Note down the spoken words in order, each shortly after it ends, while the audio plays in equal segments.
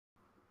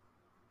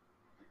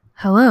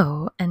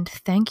Hello, and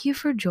thank you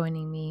for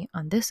joining me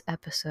on this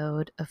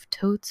episode of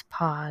Totes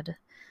Pod.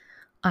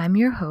 I'm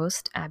your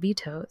host, Abby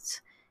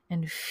Totes,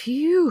 and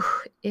phew,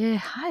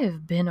 I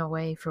have been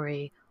away for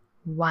a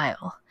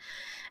while.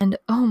 And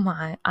oh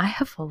my, I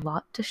have a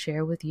lot to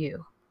share with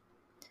you.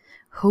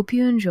 Hope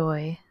you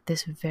enjoy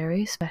this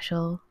very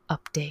special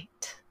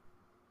update.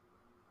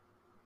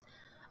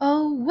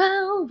 Oh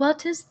well,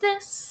 what is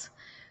this?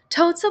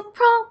 Totes of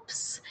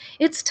props!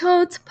 It's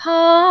Totes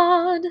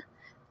Pod!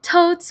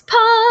 Totes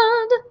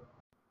Pod!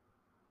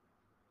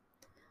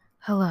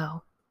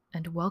 Hello,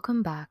 and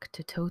welcome back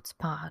to Totes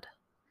Pod.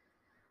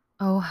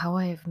 Oh, how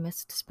I have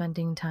missed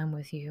spending time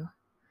with you.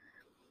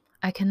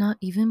 I cannot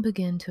even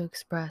begin to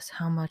express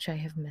how much I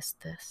have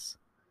missed this.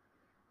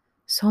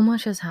 So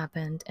much has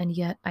happened, and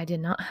yet I did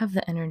not have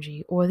the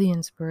energy or the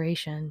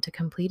inspiration to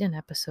complete an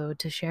episode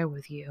to share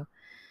with you,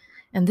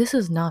 and this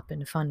has not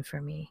been fun for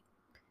me.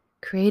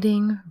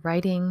 Creating,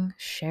 writing,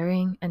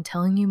 sharing, and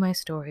telling you my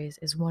stories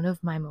is one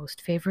of my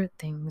most favorite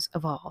things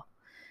of all.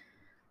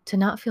 To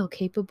not feel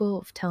capable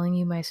of telling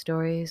you my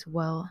stories,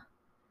 well,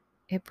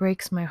 it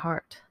breaks my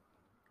heart.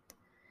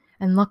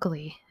 And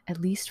luckily,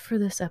 at least for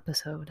this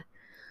episode,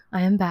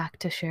 I am back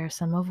to share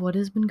some of what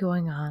has been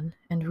going on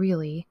and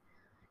really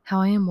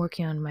how I am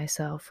working on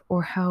myself,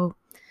 or how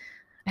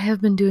I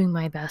have been doing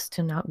my best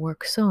to not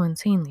work so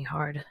insanely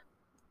hard.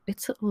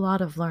 It's a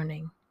lot of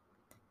learning.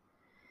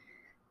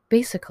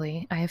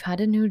 Basically, I have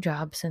had a new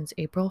job since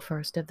April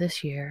 1st of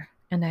this year,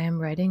 and I am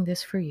writing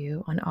this for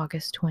you on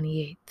August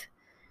 28th.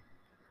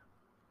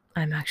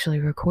 I'm actually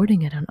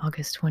recording it on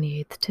August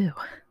 28th too.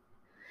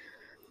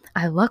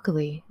 I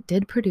luckily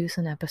did produce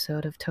an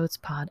episode of Totes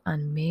Pod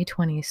on May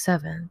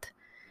 27th,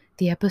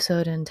 the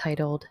episode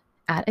entitled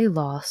At a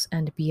Loss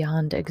and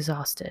Beyond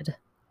Exhausted.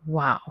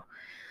 Wow,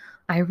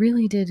 I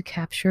really did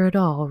capture it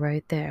all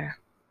right there.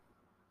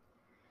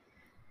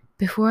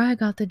 Before I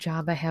got the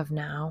job I have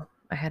now,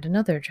 I had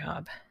another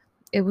job.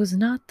 It was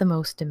not the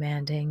most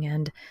demanding,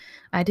 and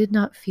I did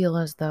not feel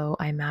as though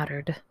I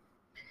mattered.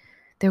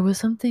 There was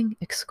something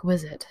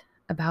exquisite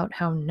about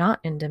how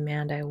not in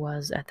demand I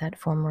was at that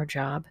former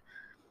job.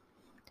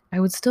 I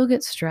would still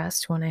get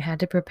stressed when I had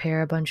to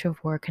prepare a bunch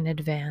of work in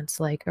advance,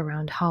 like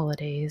around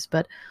holidays,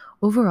 but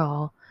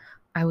overall,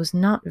 I was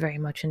not very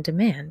much in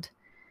demand.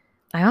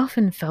 I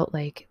often felt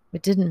like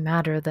it didn't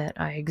matter that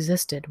I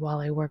existed while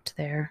I worked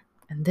there,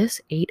 and this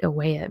ate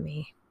away at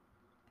me.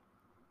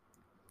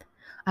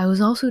 I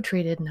was also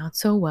treated not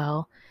so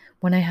well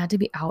when I had to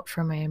be out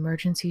for my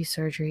emergency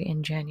surgery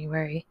in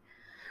January.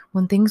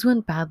 When things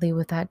went badly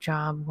with that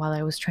job while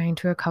I was trying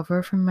to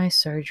recover from my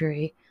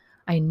surgery,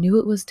 I knew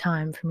it was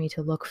time for me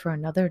to look for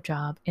another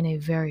job in a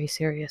very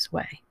serious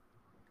way.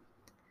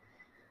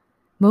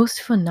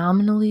 Most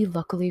phenomenally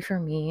luckily for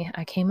me,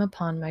 I came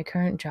upon my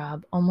current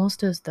job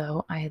almost as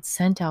though I had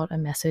sent out a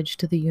message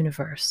to the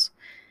universe.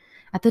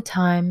 At the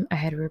time, I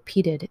had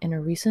repeated in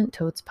a recent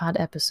Totes Pod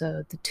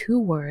episode the two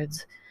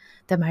words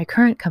that my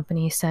current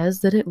company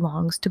says that it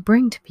longs to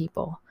bring to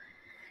people.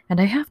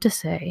 And I have to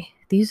say,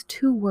 these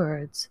two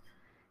words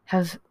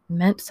have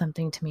meant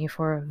something to me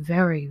for a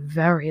very,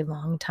 very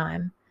long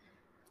time.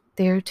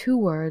 They are two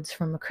words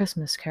from a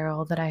Christmas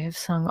carol that I have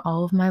sung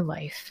all of my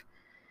life,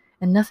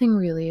 and nothing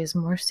really is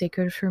more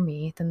sacred for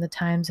me than the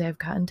times I have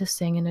gotten to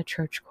sing in a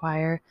church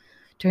choir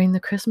during the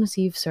Christmas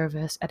Eve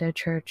service at a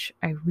church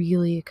I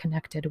really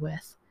connected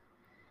with.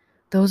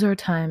 Those are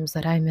times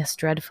that I miss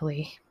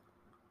dreadfully.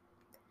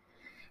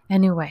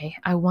 Anyway,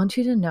 I want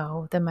you to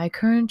know that my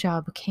current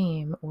job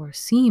came, or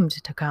seemed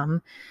to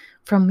come,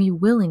 from me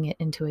willing it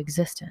into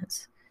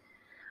existence.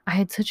 I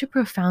had such a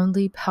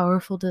profoundly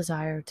powerful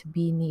desire to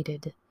be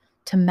needed,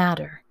 to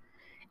matter,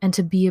 and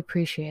to be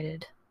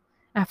appreciated.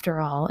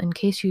 After all, in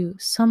case you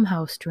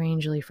somehow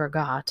strangely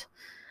forgot,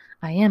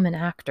 I am an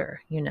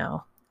actor, you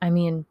know. I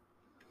mean,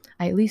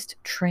 I at least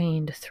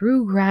trained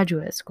through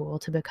graduate school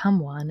to become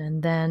one,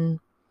 and then,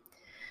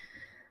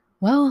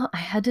 well, I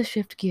had to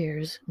shift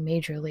gears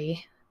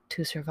majorly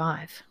to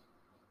survive.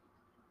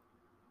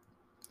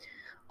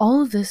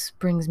 All of this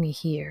brings me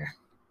here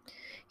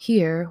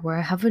where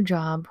I have a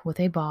job with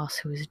a boss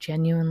who is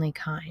genuinely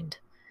kind.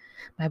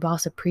 My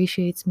boss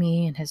appreciates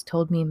me and has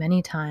told me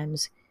many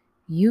times,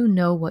 "You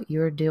know what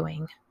you're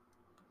doing,"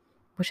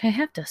 which I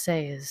have to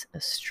say is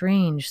a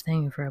strange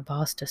thing for a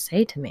boss to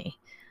say to me.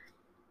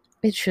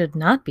 It should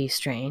not be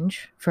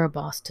strange for a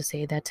boss to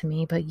say that to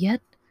me, but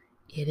yet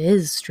it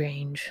is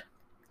strange.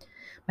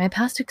 My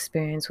past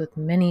experience with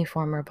many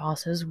former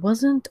bosses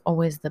wasn't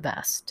always the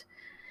best.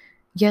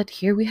 Yet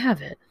here we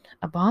have it,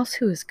 a boss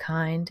who is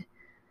kind,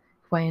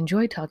 who I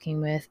enjoy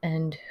talking with,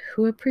 and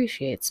who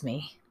appreciates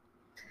me.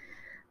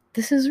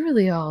 This is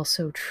really all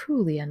so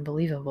truly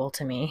unbelievable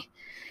to me.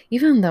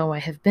 Even though I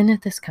have been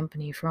at this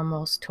company for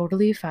almost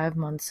totally 5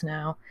 months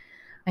now,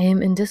 I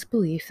am in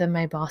disbelief that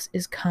my boss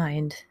is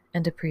kind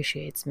and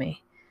appreciates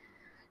me.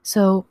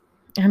 So,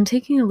 I'm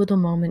taking a little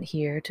moment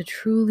here to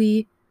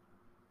truly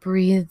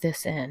breathe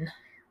this in.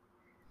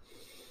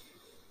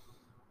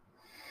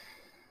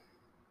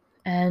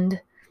 And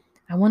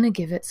I want to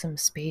give it some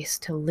space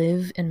to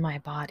live in my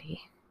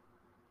body.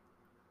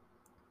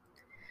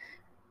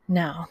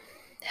 Now,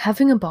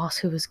 having a boss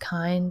who is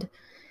kind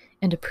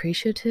and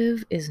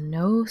appreciative is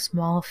no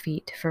small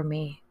feat for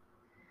me.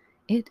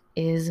 It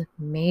is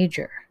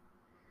major.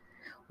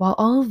 While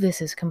all of this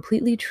is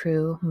completely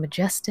true,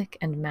 majestic,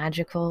 and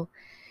magical,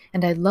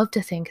 and I'd love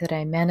to think that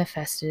I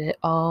manifested it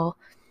all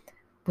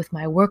with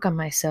my work on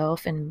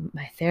myself and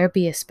my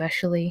therapy,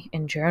 especially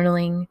in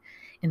journaling,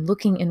 in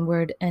looking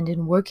inward, and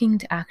in working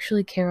to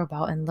actually care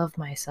about and love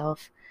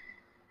myself.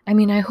 I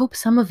mean, I hope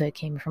some of it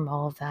came from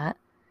all of that,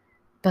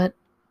 but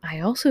I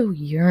also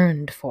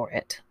yearned for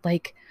it,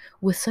 like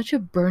with such a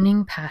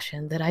burning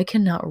passion that I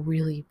cannot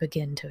really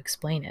begin to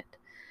explain it.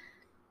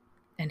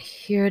 And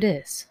here it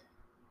is.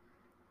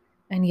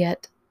 And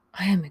yet,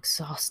 I am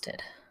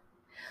exhausted.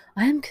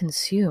 I am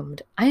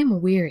consumed. I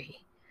am weary.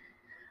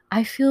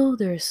 I feel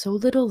there is so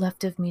little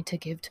left of me to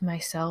give to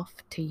myself,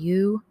 to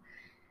you,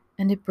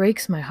 and it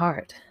breaks my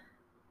heart.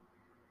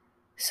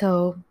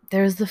 So,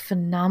 there is the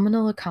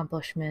phenomenal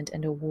accomplishment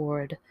and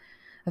award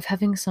of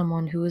having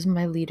someone who is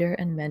my leader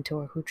and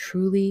mentor who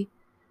truly,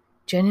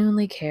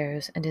 genuinely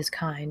cares and is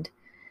kind.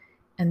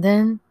 And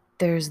then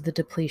there's the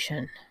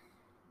depletion.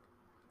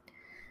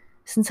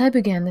 Since I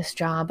began this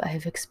job, I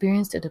have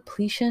experienced a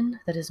depletion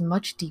that is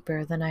much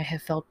deeper than I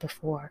have felt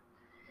before.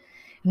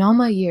 In all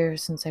my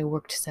years since I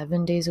worked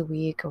 7 days a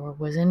week or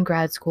was in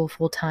grad school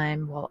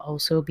full-time while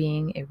also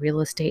being a real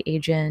estate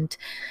agent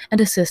and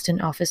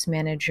assistant office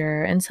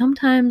manager and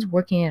sometimes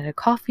working at a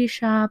coffee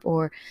shop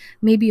or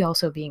maybe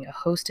also being a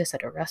hostess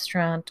at a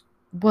restaurant,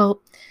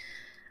 well,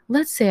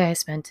 let's say I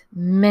spent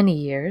many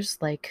years,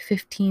 like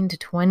 15 to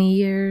 20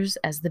 years,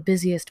 as the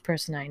busiest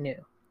person I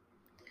knew.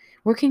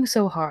 Working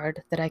so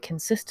hard that I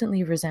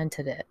consistently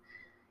resented it,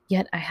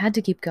 yet I had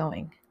to keep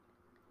going.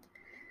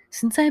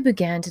 Since I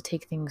began to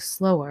take things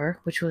slower,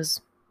 which was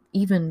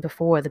even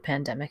before the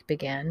pandemic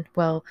began,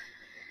 well,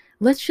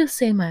 let's just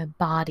say my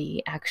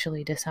body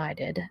actually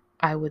decided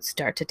I would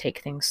start to take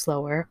things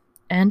slower,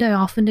 and I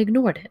often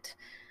ignored it.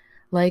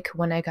 Like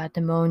when I got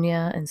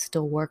pneumonia and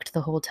still worked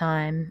the whole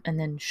time, and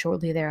then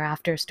shortly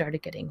thereafter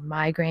started getting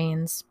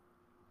migraines.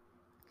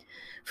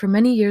 For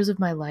many years of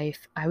my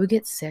life, I would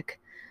get sick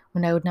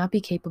when I would not be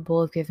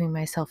capable of giving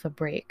myself a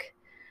break.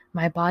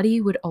 My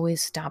body would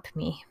always stop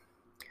me.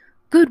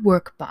 Good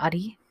work,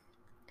 body.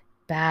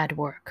 Bad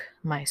work,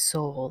 my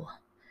soul.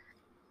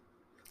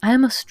 I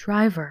am a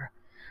striver.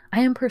 I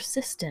am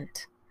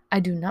persistent. I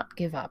do not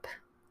give up.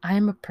 I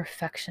am a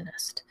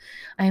perfectionist.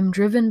 I am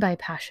driven by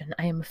passion.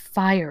 I am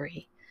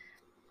fiery.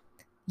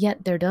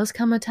 Yet there does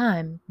come a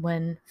time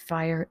when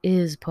fire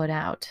is put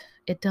out.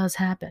 It does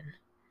happen.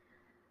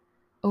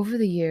 Over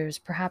the years,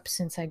 perhaps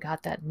since I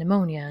got that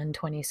pneumonia in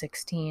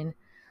 2016,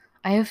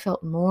 I have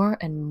felt more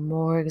and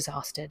more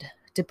exhausted,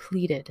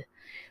 depleted,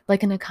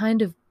 like in a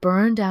kind of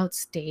burned out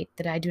state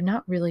that I do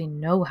not really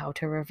know how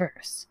to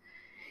reverse.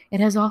 It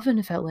has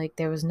often felt like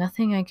there was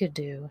nothing I could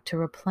do to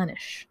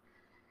replenish.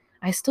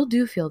 I still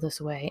do feel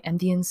this way, and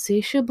the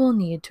insatiable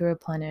need to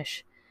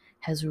replenish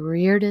has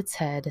reared its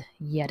head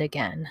yet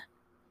again.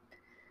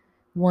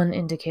 One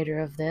indicator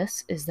of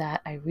this is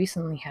that I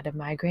recently had a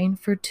migraine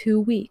for 2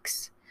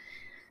 weeks.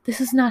 This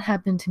has not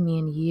happened to me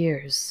in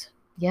years,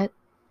 yet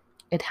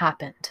it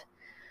happened.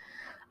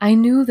 I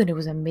knew that it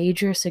was a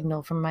major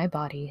signal from my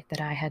body that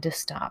I had to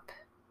stop.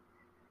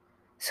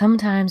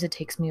 Sometimes it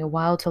takes me a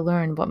while to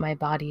learn what my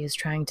body is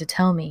trying to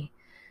tell me.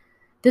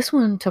 This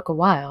one took a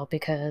while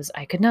because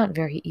I could not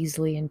very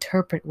easily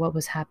interpret what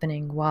was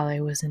happening while I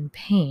was in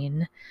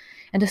pain,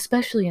 and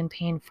especially in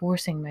pain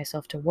forcing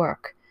myself to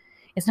work.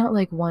 It's not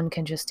like one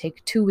can just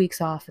take 2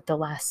 weeks off at the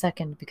last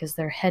second because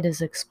their head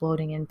is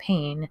exploding in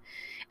pain,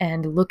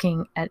 and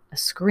looking at a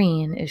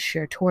screen is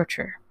sheer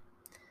torture.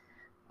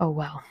 Oh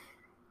well.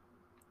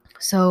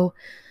 So,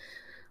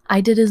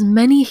 I did as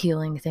many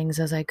healing things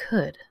as I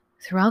could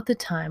throughout the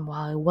time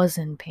while I was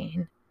in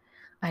pain.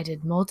 I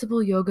did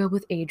multiple yoga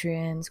with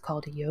Adrienne's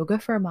called Yoga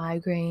for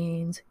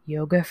Migraines,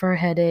 Yoga for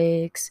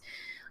Headaches,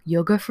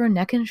 Yoga for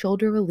Neck and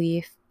Shoulder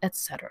Relief,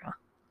 etc.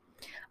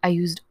 I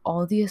used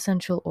all the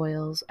essential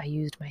oils. I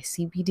used my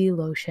CBD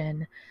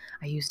lotion.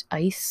 I used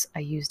ice. I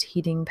used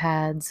heating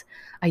pads.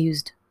 I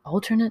used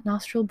alternate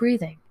nostril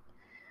breathing.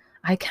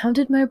 I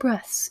counted my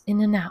breaths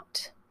in and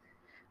out.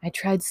 I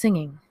tried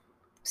singing.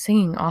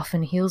 Singing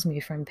often heals me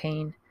from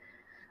pain.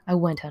 I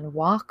went on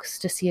walks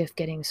to see if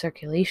getting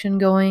circulation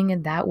going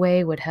in that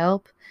way would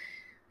help.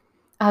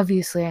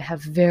 Obviously, I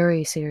have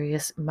very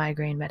serious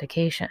migraine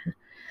medication.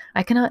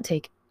 I cannot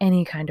take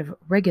any kind of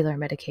regular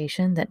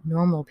medication that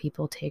normal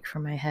people take for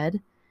my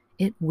head.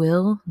 It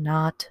will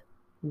not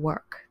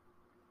work.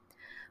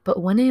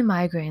 But when a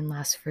migraine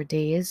lasts for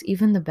days,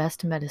 even the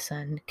best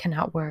medicine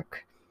cannot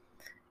work.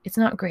 It's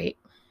not great.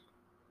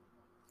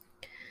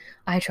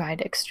 I tried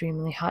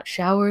extremely hot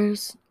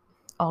showers,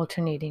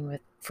 alternating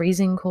with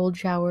freezing cold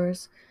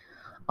showers,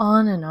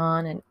 on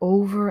and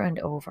over and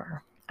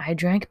over. I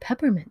drank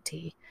peppermint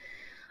tea.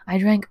 I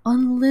drank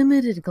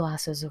unlimited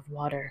glasses of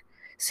water.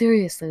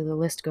 Seriously, the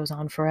list goes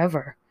on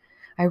forever.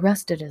 I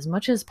rested as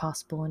much as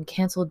possible and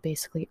canceled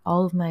basically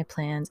all of my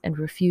plans and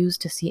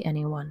refused to see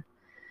anyone.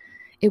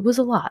 It was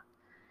a lot.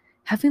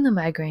 Having the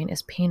migraine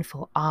is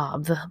painful,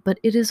 but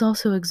it is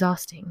also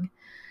exhausting,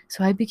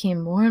 so I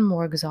became more and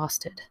more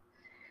exhausted.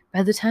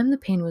 By the time the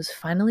pain was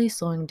finally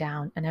slowing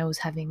down and I was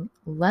having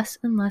less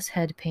and less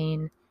head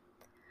pain,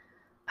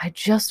 I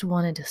just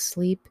wanted to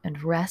sleep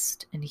and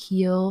rest and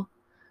heal,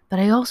 but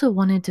I also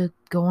wanted to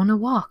go on a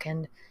walk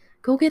and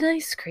go get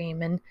ice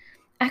cream and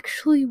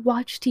actually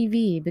watch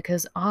TV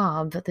because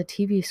that the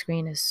TV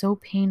screen is so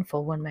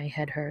painful when my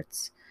head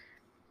hurts.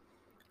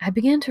 I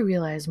began to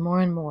realize more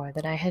and more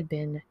that I had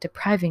been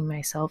depriving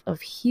myself of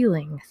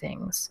healing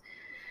things.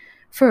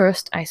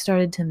 First, I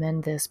started to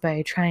mend this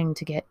by trying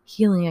to get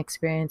healing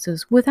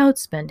experiences without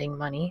spending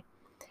money.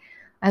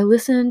 I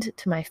listened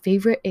to my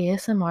favorite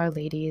ASMR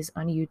ladies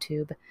on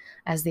YouTube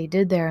as they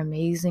did their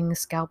amazing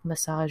scalp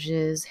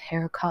massages,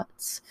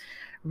 haircuts,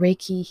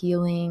 Reiki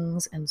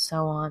healings, and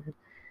so on.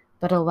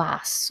 But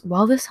alas,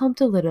 while this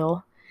helped a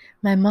little,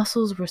 my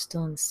muscles were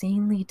still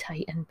insanely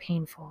tight and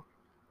painful.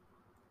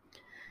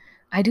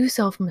 I do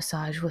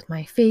self-massage with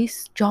my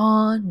face,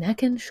 jaw,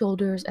 neck, and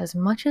shoulders as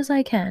much as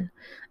I can,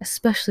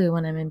 especially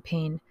when I'm in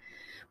pain.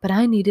 But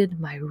I needed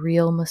my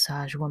real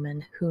massage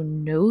woman who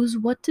knows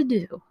what to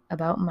do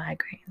about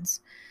migraines.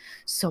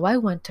 So I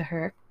went to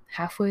her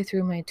halfway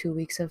through my 2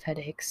 weeks of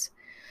headaches.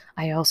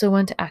 I also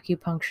went to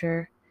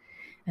acupuncture.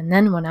 And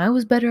then when I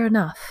was better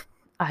enough,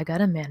 I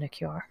got a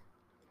manicure.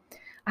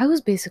 I was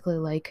basically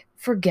like,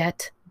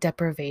 forget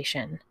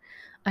deprivation.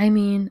 I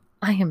mean,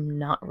 I am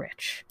not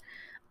rich.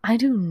 I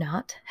do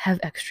not have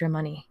extra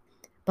money,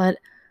 but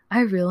I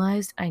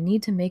realized I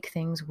need to make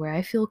things where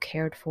I feel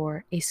cared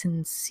for a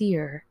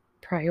sincere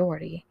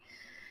priority.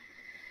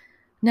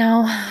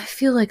 Now, I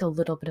feel like a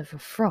little bit of a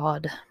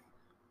fraud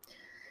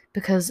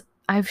because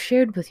I've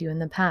shared with you in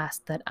the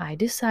past that I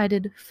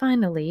decided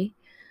finally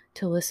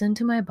to listen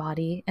to my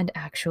body and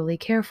actually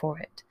care for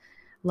it,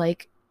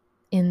 like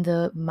in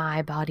the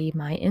My Body,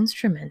 My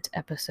Instrument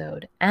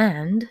episode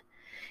and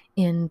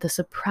in the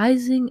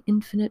surprising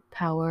infinite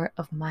power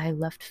of my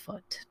left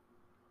foot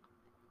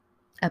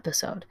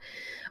episode.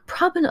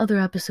 Probably in other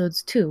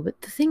episodes too,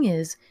 but the thing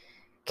is,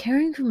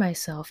 caring for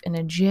myself in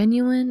a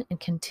genuine and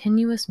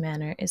continuous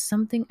manner is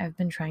something I've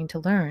been trying to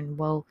learn,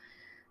 well,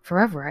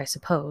 forever, I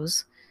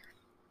suppose.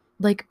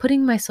 Like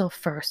putting myself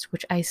first,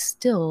 which I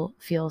still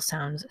feel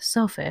sounds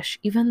selfish,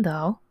 even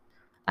though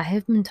I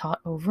have been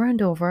taught over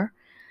and over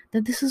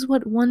that this is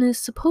what one is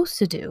supposed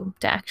to do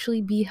to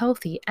actually be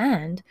healthy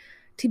and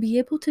to be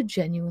able to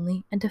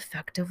genuinely and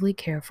effectively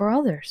care for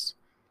others.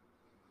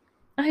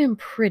 I am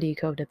pretty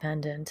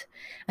codependent,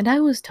 and I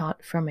was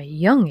taught from a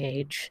young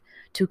age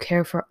to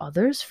care for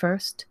others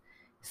first,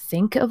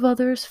 think of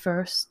others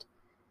first.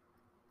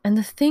 And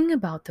the thing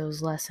about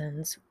those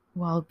lessons,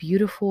 while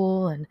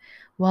beautiful and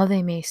while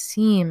they may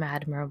seem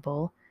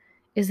admirable,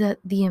 is that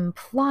the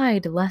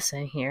implied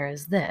lesson here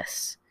is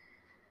this: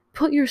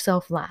 put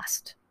yourself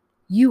last.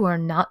 You are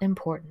not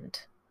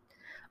important.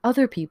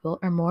 Other people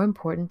are more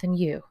important than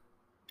you.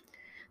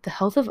 The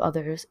health of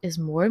others is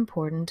more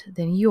important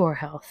than your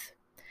health.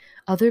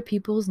 Other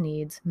people's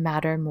needs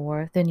matter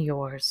more than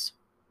yours.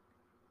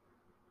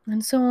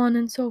 And so on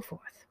and so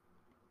forth.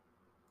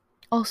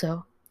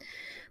 Also,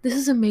 this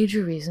is a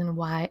major reason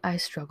why I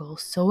struggle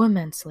so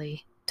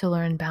immensely to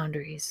learn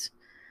boundaries.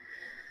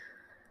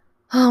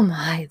 Oh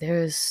my,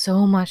 there is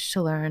so much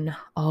to learn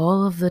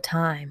all of the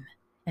time,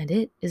 and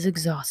it is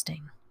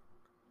exhausting.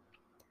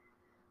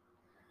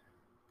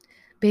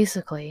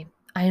 Basically,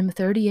 I am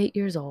 38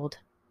 years old,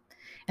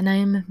 and I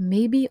am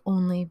maybe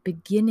only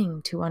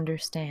beginning to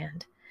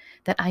understand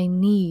that I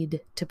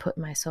need to put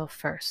myself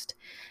first.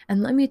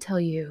 And let me tell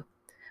you,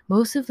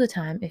 most of the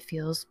time it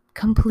feels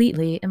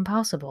completely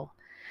impossible.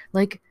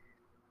 Like,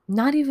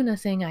 not even a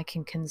thing I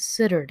can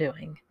consider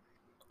doing.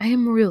 I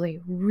am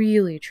really,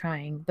 really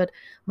trying, but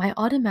my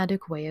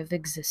automatic way of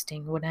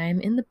existing when I am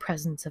in the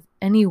presence of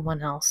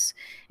anyone else,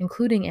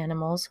 including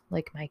animals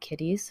like my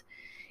kitties,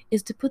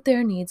 is to put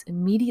their needs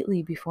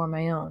immediately before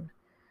my own,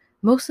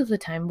 most of the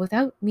time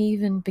without me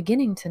even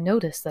beginning to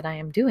notice that I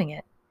am doing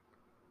it.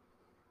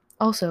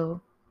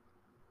 Also,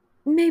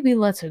 maybe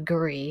let's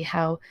agree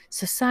how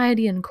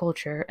society and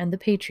culture and the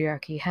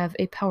patriarchy have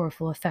a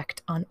powerful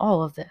effect on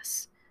all of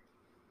this.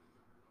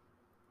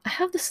 I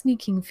have the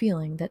sneaking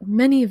feeling that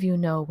many of you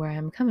know where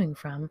I'm coming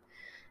from,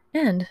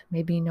 and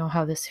maybe know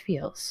how this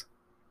feels.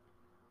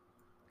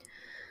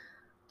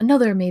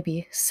 Another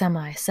maybe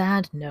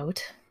semi-sad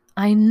note,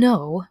 I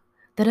know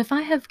that if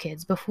I have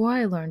kids before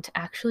I learn to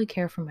actually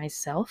care for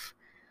myself,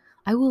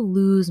 I will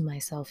lose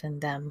myself in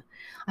them.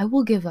 I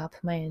will give up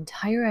my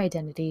entire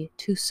identity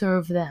to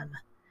serve them.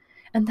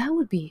 And that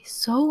would be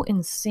so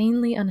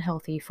insanely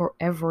unhealthy for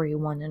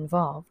everyone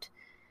involved.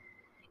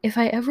 If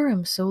I ever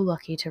am so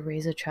lucky to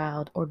raise a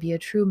child or be a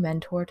true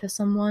mentor to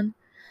someone,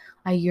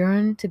 I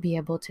yearn to be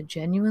able to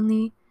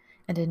genuinely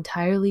and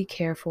entirely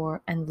care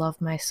for and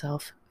love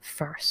myself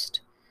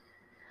first.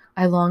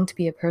 I long to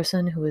be a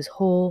person who is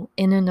whole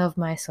in and of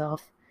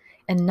myself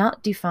and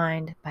not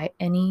defined by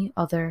any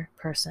other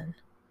person.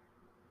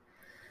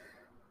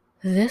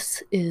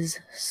 This is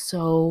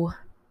so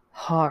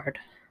hard.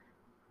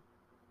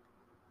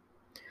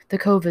 The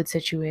COVID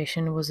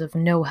situation was of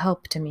no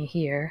help to me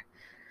here,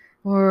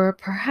 or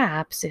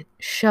perhaps it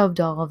shoved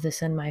all of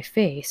this in my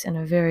face in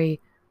a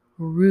very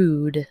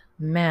rude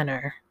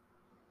manner.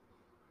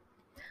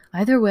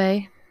 Either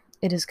way,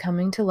 it is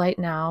coming to light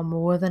now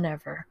more than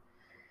ever,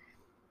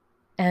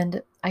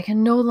 and I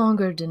can no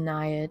longer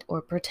deny it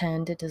or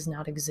pretend it does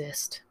not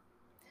exist.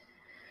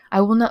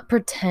 I will not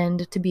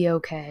pretend to be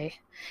okay,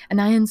 and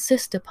I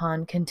insist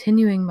upon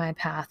continuing my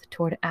path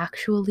toward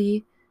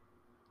actually,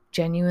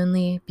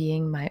 genuinely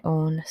being my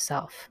own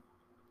self.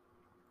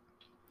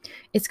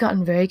 It's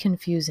gotten very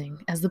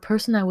confusing, as the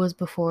person I was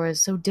before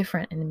is so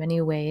different in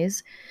many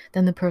ways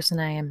than the person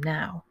I am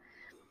now.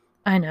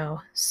 I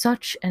know,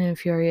 such an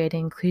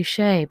infuriating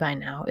cliche by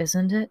now,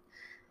 isn't it?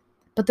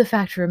 But the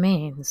fact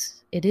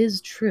remains, it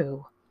is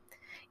true.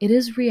 It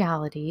is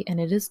reality, and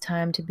it is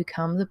time to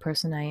become the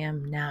person I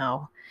am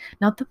now.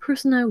 Not the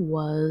person I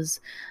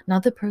was,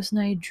 not the person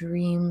I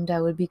dreamed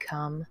I would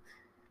become,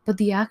 but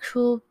the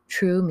actual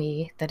true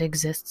me that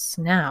exists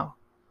now,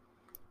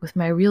 with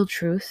my real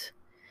truth,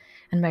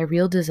 and my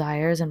real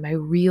desires and my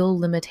real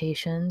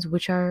limitations,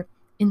 which are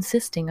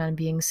insisting on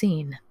being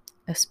seen,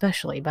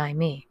 especially by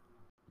me.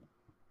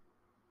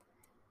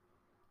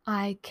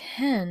 I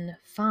can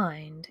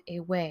find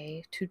a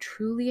way to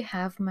truly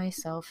have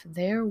myself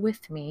there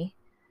with me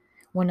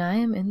when I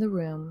am in the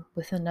room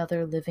with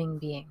another living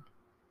being.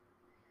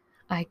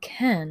 I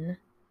can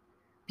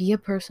be a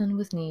person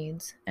with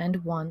needs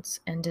and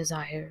wants and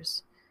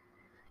desires,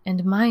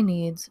 and my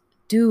needs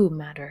do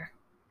matter.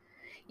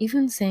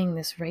 Even saying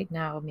this right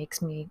now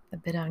makes me a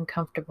bit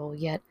uncomfortable,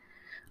 yet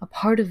a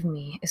part of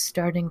me is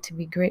starting to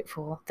be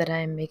grateful that I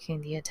am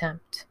making the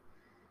attempt.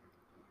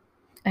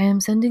 I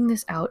am sending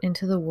this out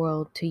into the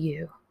world to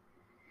you,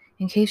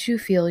 in case you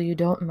feel you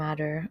don't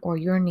matter or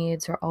your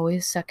needs are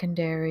always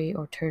secondary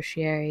or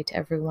tertiary to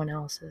everyone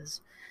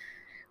else's.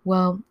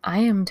 Well, I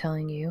am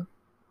telling you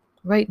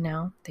right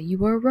now that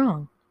you are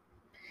wrong.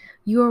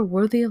 You are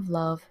worthy of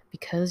love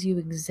because you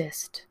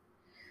exist.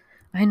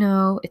 I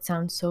know it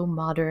sounds so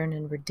modern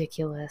and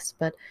ridiculous,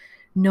 but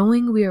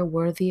knowing we are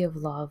worthy of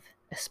love,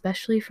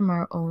 especially from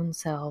our own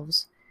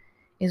selves,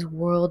 is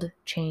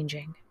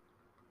world-changing.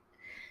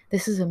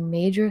 This is a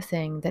major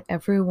thing that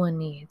everyone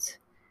needs.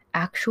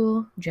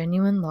 Actual,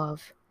 genuine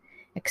love,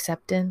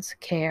 acceptance,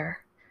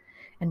 care.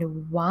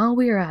 And while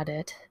we are at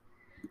it,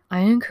 I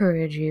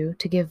encourage you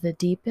to give the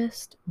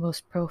deepest,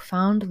 most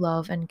profound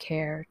love and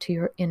care to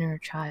your inner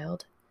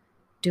child.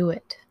 Do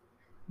it.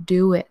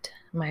 Do it,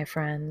 my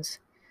friends.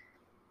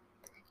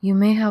 You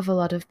may have a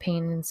lot of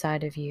pain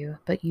inside of you,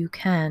 but you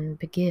can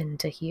begin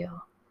to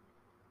heal.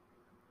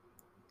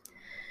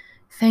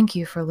 Thank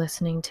you for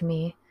listening to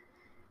me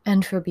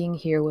and for being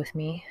here with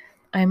me.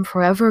 I am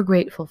forever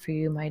grateful for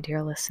you, my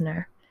dear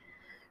listener.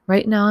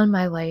 Right now in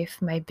my life,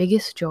 my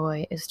biggest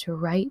joy is to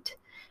write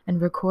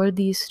and record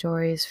these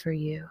stories for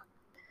you.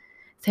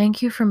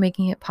 Thank you for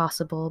making it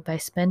possible by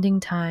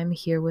spending time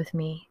here with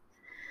me.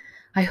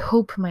 I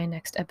hope my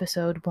next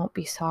episode won't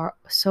be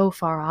so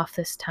far off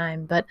this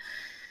time, but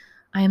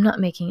I am not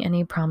making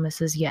any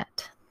promises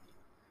yet.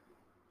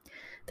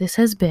 This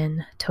has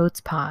been Totes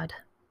Pod.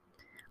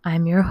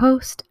 I'm your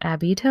host,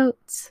 Abby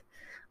Totes.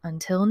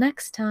 Until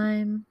next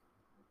time.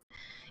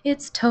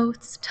 It's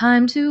totes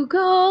time to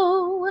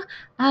go,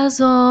 as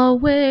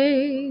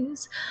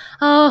always.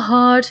 A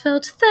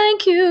heartfelt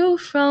thank you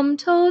from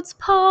Totes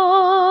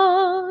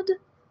Pod.